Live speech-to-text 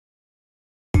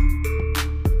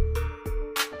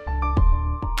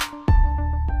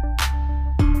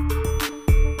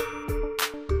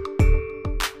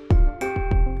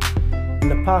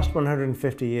the past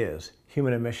 150 years,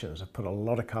 human emissions have put a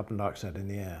lot of carbon dioxide in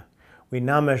the air. We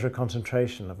now measure a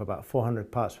concentration of about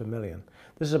 400 parts per million.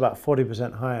 This is about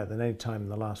 40% higher than any time in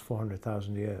the last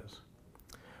 400,000 years.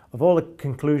 Of all the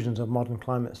conclusions of modern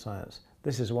climate science,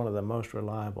 this is one of the most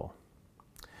reliable.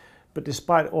 But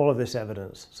despite all of this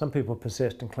evidence, some people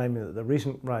persist in claiming that the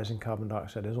recent rise in carbon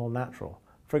dioxide is all natural.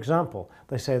 For example,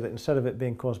 they say that instead of it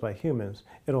being caused by humans,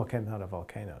 it all came out of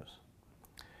volcanoes.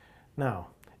 Now,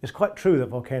 it's quite true that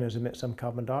volcanoes emit some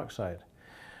carbon dioxide.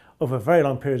 Over very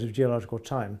long periods of geological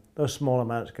time, those small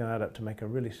amounts can add up to make a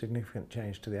really significant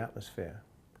change to the atmosphere.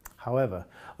 However,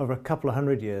 over a couple of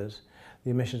hundred years, the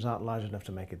emissions aren't large enough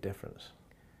to make a difference.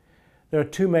 There are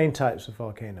two main types of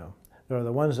volcano. There are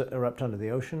the ones that erupt under the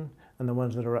ocean and the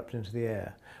ones that erupt into the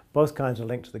air. Both kinds are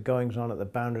linked to the goings-on at the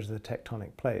boundaries of the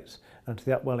tectonic plates and to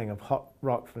the upwelling of hot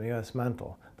rock from the Earth's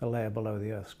mantle, the layer below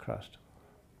the Earth's crust.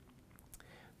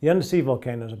 The undersea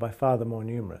volcanoes are by far the more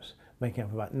numerous, making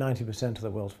up about 90% of the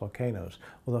world's volcanoes,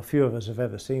 although few of us have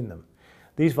ever seen them.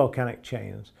 These volcanic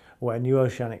chains are where new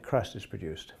oceanic crust is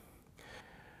produced.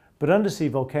 But undersea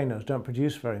volcanoes don't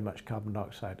produce very much carbon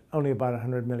dioxide, only about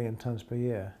 100 million tons per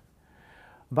year,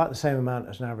 about the same amount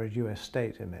as an average US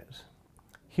state emits.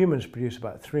 Humans produce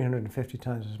about 350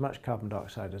 times as much carbon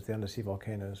dioxide as the undersea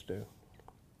volcanoes do.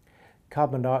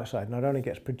 Carbon dioxide not only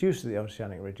gets produced at the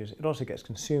oceanic ridges, it also gets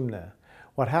consumed there.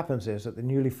 What happens is that the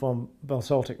newly formed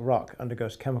basaltic rock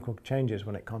undergoes chemical changes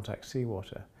when it contacts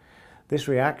seawater. This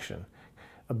reaction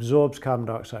absorbs carbon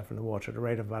dioxide from the water at a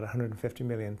rate of about 150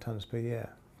 million tons per year.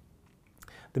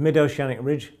 The mid-oceanic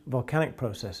ridge volcanic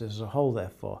processes as a whole,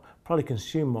 therefore, probably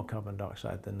consume more carbon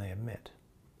dioxide than they emit.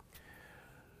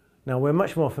 Now, we're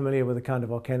much more familiar with the kind of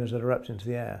volcanoes that erupt into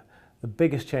the air. The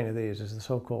biggest chain of these is the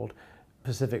so-called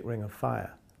Pacific Ring of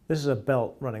Fire. This is a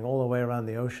belt running all the way around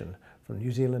the ocean, from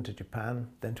New Zealand to Japan,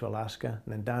 then to Alaska,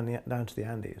 and then down to the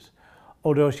Andes.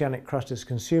 Old oceanic crust is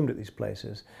consumed at these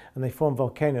places, and they form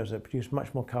volcanoes that produce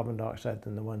much more carbon dioxide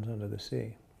than the ones under the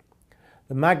sea.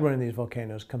 The magma in these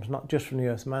volcanoes comes not just from the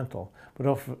Earth's mantle, but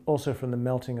also from the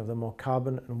melting of the more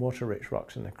carbon and water-rich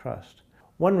rocks in the crust.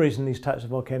 One reason these types of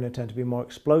volcanoes tend to be more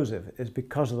explosive is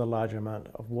because of the larger amount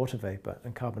of water vapor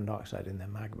and carbon dioxide in their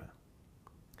magma.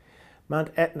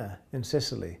 Mount Etna in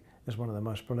Sicily is one of the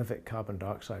most prolific carbon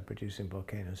dioxide producing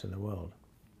volcanoes in the world.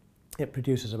 It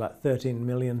produces about 13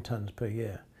 million tons per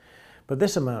year. But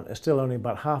this amount is still only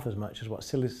about half as much as what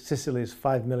Sicily's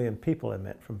 5 million people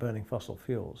emit from burning fossil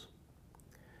fuels.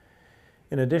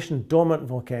 In addition, dormant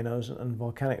volcanoes and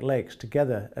volcanic lakes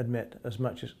together emit as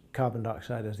much carbon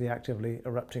dioxide as the actively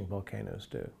erupting volcanoes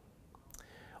do.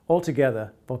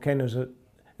 Altogether, volcanoes that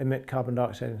emit carbon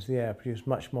dioxide into the air produce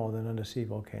much more than undersea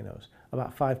volcanoes,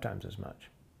 about 5 times as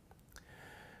much.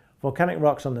 Volcanic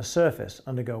rocks on the surface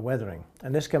undergo weathering,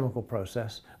 and this chemical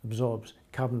process absorbs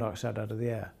carbon dioxide out of the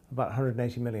air, about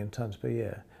 180 million tons per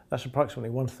year. That's approximately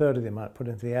 1/3 of the amount put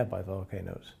into the air by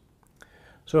volcanoes.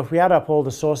 So if we add up all the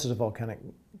sources of volcanic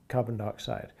carbon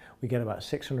dioxide, we get about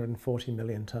 640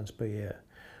 million tons per year.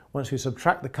 Once we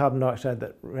subtract the carbon dioxide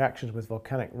that reactions with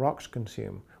volcanic rocks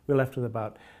consume, we're left with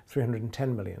about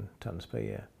 310 million tons per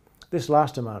year. This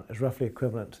last amount is roughly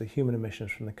equivalent to the human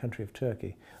emissions from the country of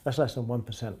Turkey. That's less than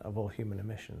 1% of all human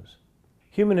emissions.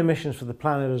 Human emissions for the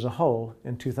planet as a whole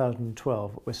in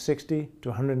 2012 were 60 to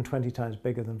 120 times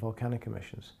bigger than volcanic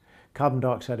emissions. Carbon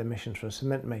dioxide emissions from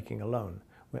cement making alone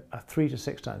are 3 to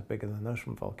 6 times bigger than those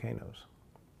from volcanoes.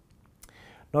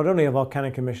 Not only are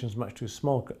volcanic emissions much too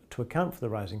small to account for the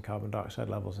rising carbon dioxide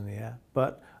levels in the air,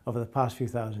 but over the past few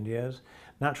thousand years,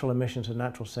 natural emissions and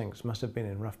natural sinks must have been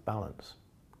in rough balance.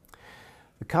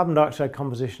 The carbon dioxide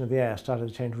composition of the air started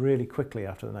to change really quickly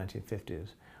after the 1950s.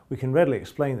 We can readily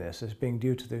explain this as being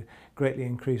due to the greatly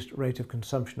increased rate of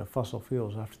consumption of fossil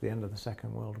fuels after the end of the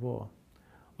Second World War.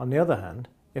 On the other hand,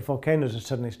 if volcanoes had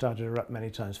suddenly started to erupt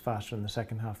many times faster in the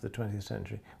second half of the 20th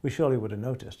century, we surely would have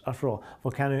noticed. After all,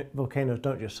 volcanoes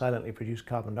don't just silently produce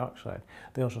carbon dioxide,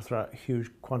 they also throw out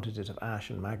huge quantities of ash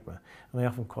and magma, and they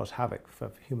often cause havoc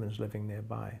for humans living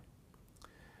nearby.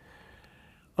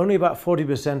 Only about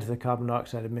 40% of the carbon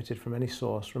dioxide emitted from any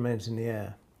source remains in the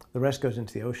air. The rest goes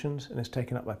into the oceans and is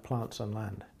taken up by plants on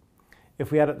land.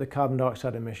 If we add up the carbon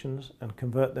dioxide emissions and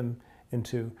convert them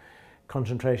into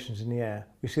concentrations in the air,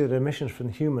 we see that emissions from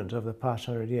humans over the past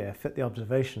 100 years fit the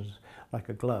observations like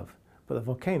a glove, but the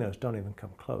volcanoes don't even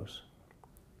come close.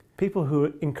 People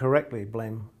who incorrectly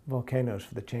blame volcanoes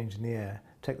for the change in the air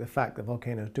take the fact that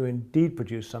volcanoes do indeed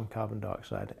produce some carbon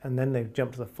dioxide, and then they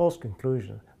jump to the false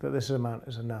conclusion that this amount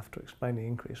is enough to explain the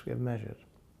increase we have measured.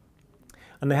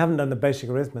 And they haven't done the basic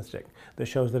arithmetic that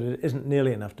shows that it isn't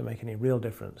nearly enough to make any real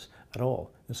difference at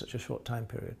all in such a short time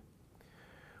period.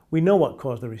 We know what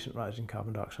caused the recent rise in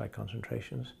carbon dioxide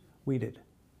concentrations. We did.